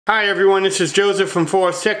Hi everyone, this is Joseph from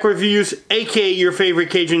Forest Tech Reviews, aka your favorite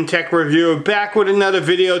Cajun tech reviewer, back with another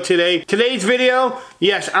video today. Today's video,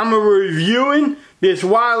 yes, I'm reviewing this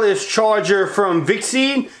wireless charger from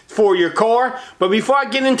Vicseed for your car. But before I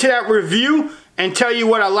get into that review and tell you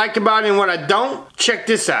what I like about it and what I don't, check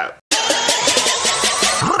this out.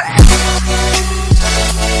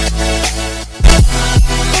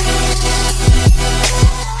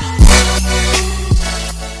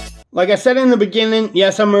 Like I said in the beginning,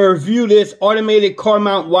 yes, I'm going to review this automated car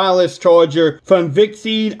mount wireless charger from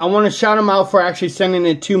Vicseed. I want to shout them out for actually sending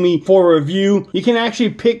it to me for review. You can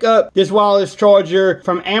actually pick up this wireless charger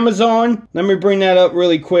from Amazon. Let me bring that up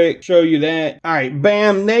really quick, show you that. Alright,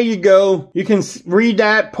 bam, there you go. You can read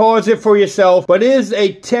that, pause it for yourself. But it is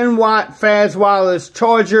a 10-watt fast wireless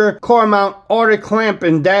charger, car mount, auto clamp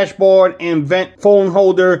and dashboard and vent phone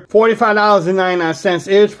holder. $45.99.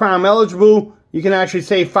 It is Prime eligible. You can actually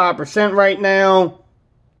save 5% right now.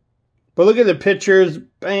 But look at the pictures.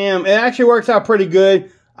 Bam. It actually works out pretty good.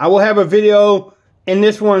 I will have a video in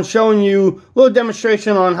this one showing you a little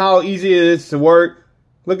demonstration on how easy it is to work.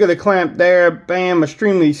 Look at the clamp there. Bam.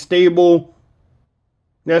 Extremely stable.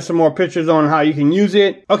 There's some more pictures on how you can use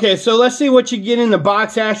it. Okay, so let's see what you get in the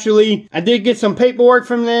box actually. I did get some paperwork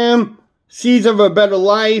from them. Seeds of a Better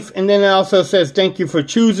Life. And then it also says thank you for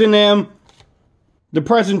choosing them. The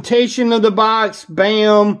presentation of the box,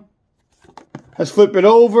 bam. Let's flip it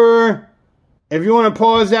over. If you want to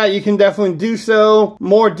pause that, you can definitely do so.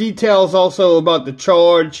 More details also about the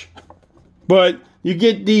charge. But you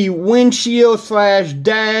get the windshield slash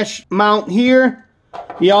dash mount here.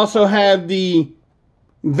 You also have the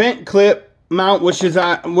vent clip mount, which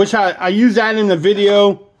I use that in the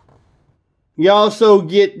video. You also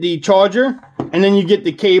get the charger. And then you get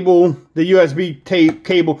the cable, the USB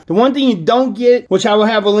cable. The one thing you don't get, which I will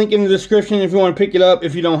have a link in the description if you want to pick it up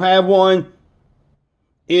if you don't have one,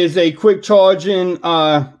 is a quick charging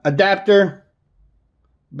adapter.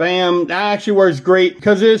 Bam, that actually works great.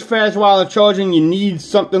 Because it is fast wireless charging, you need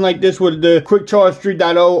something like this with the Quick Charge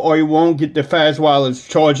 3.0 or you won't get the fast wireless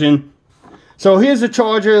charging. So here's the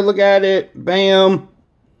charger, look at it, bam.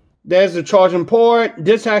 There's the charging port.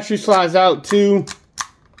 This actually slides out too.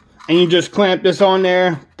 And you just clamp this on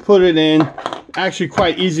there, put it in. Actually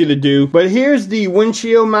quite easy to do. But here's the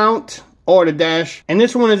windshield mount or the dash. And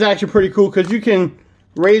this one is actually pretty cool because you can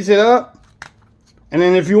raise it up. And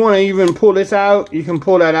then if you want to even pull this out, you can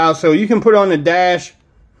pull that out. So you can put it on the dash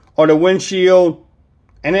or the windshield.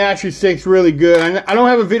 And it actually sticks really good. I don't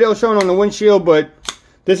have a video showing on the windshield, but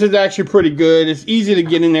this is actually pretty good. It's easy to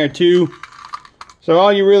get in there too. So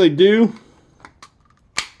all you really do,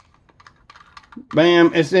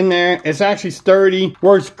 bam, it's in there. It's actually sturdy.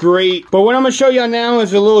 Works great. But what I'm going to show y'all now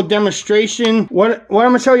is a little demonstration. What I'm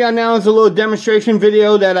going to show y'all now is a little demonstration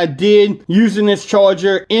video that I did using this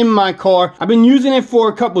charger in my car. I've been using it for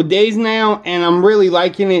a couple days now, and I'm really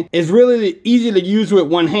liking it. It's really easy to use with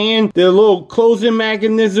one hand. The little closing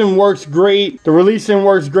mechanism works great. The releasing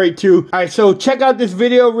works great too. Alright, so check out this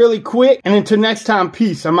video really quick, and until next time,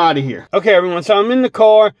 peace. I'm out of here. Okay, everyone, so I'm in the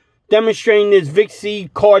car demonstrating this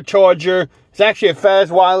Vicseed car charger. It's actually a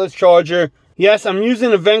fast wireless charger. Yes, I'm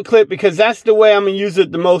using a vent clip because that's the way I'm going to use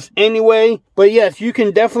it the most anyway. But yes, you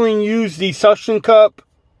can definitely use the suction cup.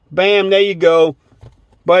 Bam, there you go.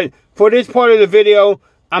 But for this part of the video,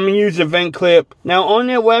 I'm going to use a vent clip. Now on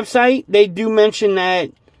their website, they do mention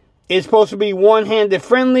that it's supposed to be one-handed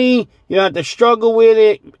friendly. You don't have to struggle with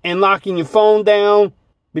it and locking your phone down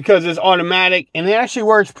because it's automatic. And it actually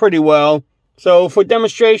works pretty well. So for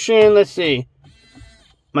demonstration, let's see.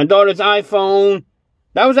 My daughter's iPhone.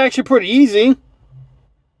 That was actually pretty easy.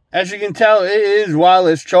 As you can tell, it is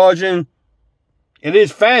wireless charging. It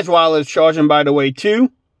is fast wireless charging, by the way, too.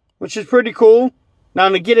 Which is pretty cool. Now,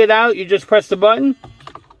 to get it out, you just press the button.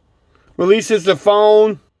 Releases the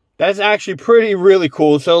phone. That's actually really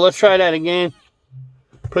cool. So, let's try that again.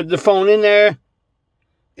 Put the phone in there.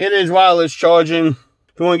 It is wireless charging.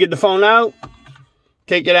 If you want to get the phone out,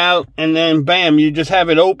 take it out. And then, bam, you just have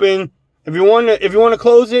it open. If you want to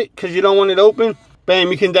close it because you don't want it open,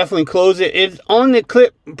 bam, you can definitely close it. It's on the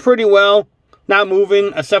clip pretty well, not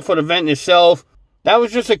moving except for the vent itself. That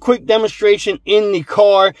was just a quick demonstration in the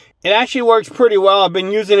car. It actually works pretty well. I've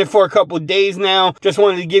been using it for a couple of days now. Just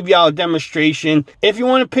wanted to give y'all a demonstration. If you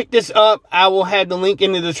want to pick this up, I will have the link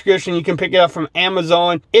in the description. You can pick it up from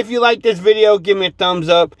Amazon. If you like this video, give me a thumbs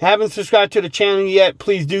up. Haven't subscribed to the channel yet,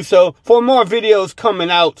 please do so. For more videos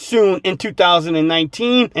coming out soon in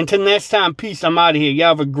 2019. Until next time, peace. I'm out of here. Y'all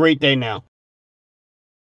have a great day now.